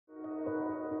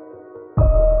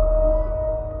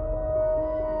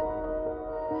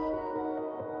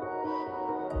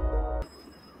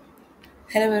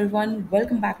Hello everyone,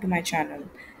 welcome back to my channel.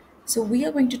 So we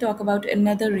are going to talk about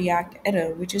another React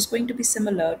error which is going to be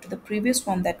similar to the previous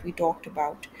one that we talked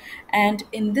about. And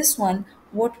in this one,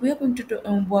 what we are going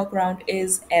to work around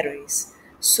is arrays.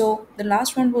 So the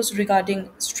last one was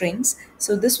regarding strings.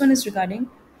 So this one is regarding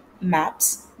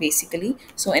maps basically.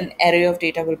 So an array of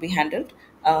data will be handled.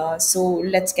 So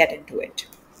let's get into it.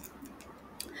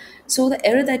 So the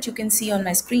error that you can see on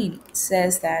my screen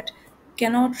says that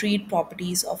cannot read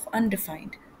properties of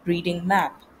undefined reading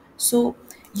map. So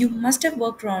you must have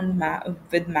worked around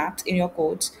with maps in your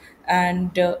codes,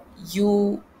 and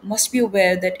you must be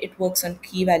aware that it works on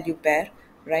key value pair,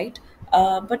 right?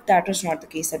 But that is not the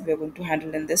case that we are going to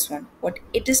handle in this one. What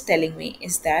it is telling me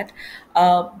is that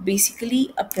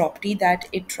basically a property that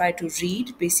it tried to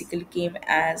read basically came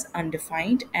as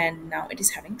undefined, and now it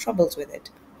is having troubles with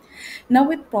it. Now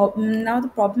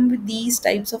the problem with these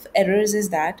types of errors is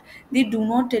that they do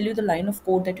not tell you the line of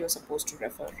code that you're supposed to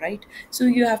refer, right? So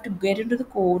you have to get into the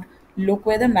code, look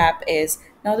where the map is.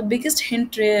 Now the biggest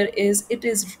hint here is it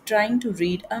is trying to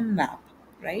read a map,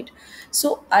 right?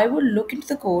 So I will look into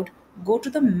the code, go to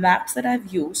the maps that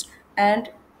I've used,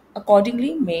 and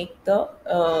accordingly make the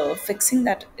fixing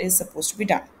that is supposed to be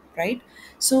done, right?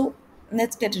 So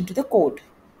let's get into the code.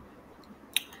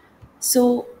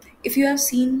 So, if you have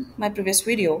seen my previous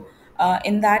video,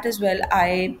 in that as well,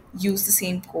 I use the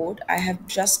same code. I have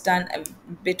just done a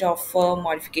bit of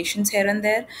modifications here and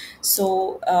there.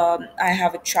 So, I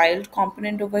have a child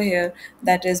component over here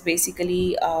that is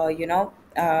basically,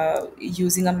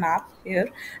 using a map here,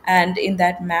 and in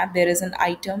that map there is an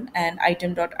item, and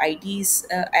item.ids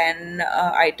and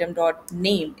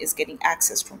item.name is getting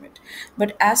access from it.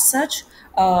 But as such,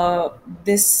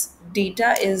 this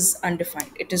data is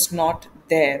undefined, it is not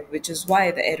there, which is why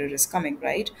the error is coming,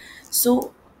 right?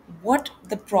 So what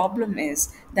the problem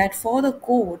is that for the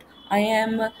code I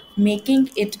am making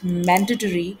it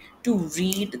mandatory to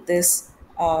read this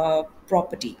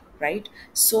property, right?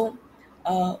 So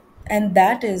uh, and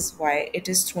that is why it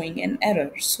is throwing an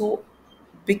error. So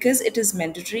because it is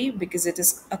mandatory, because it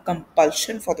is a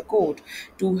compulsion for the code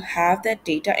to have that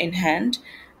data in hand,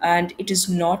 and it is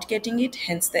not getting it,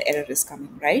 hence the error is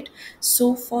coming, right?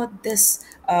 So for this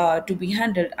to be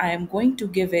handled, I am going to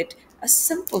give it a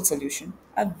simple solution,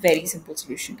 a very simple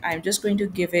solution. I'm just going to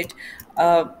give it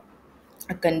a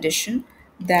condition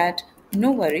that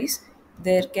no worries,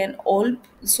 there can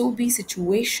also be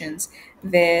situations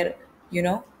where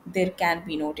there can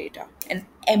be no data. An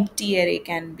empty array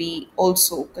can be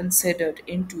also considered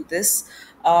into this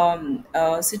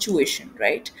situation,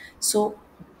 right? So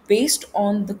based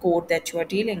on the code that you are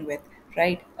dealing with,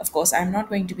 right? Of course, I'm not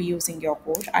going to be using your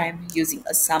code, I am using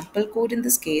a sample code in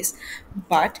this case.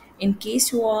 But in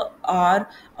case you are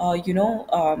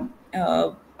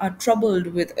are troubled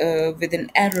with an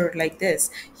error like this,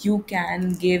 you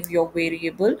can give your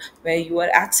variable where you are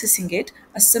accessing it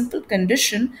a simple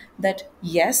condition that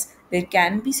yes, there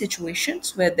can be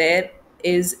situations where there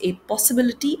is a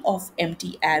possibility of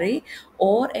empty array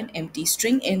or an empty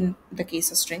string in the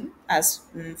case of string, as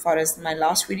far as my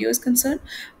last video is concerned.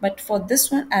 But for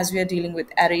this one, as we are dealing with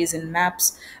arrays and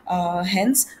maps,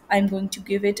 hence I'm going to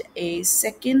give it a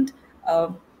second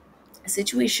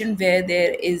situation where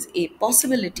there is a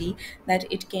possibility that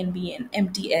it can be an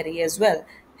empty array as well.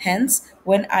 Hence,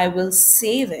 when I will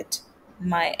save it,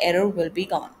 my error will be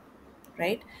gone,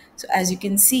 right? So as you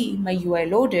can see, my UI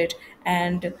loaded,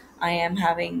 and I am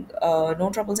having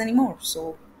no troubles anymore.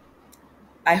 So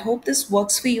I hope this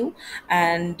works for you,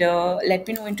 and let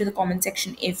me know into the comment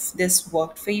section if this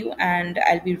worked for you. And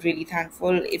I'll be really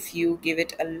thankful if you give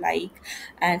it a like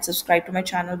and subscribe to my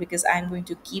channel, because I'm going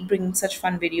to keep bringing such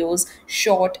fun videos,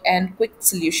 short and quick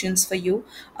solutions for you.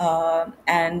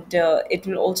 And it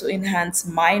will also enhance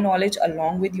my knowledge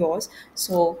along with yours.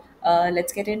 So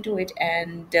let's get into it,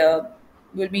 and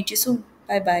we'll meet you soon.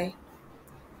 Bye bye.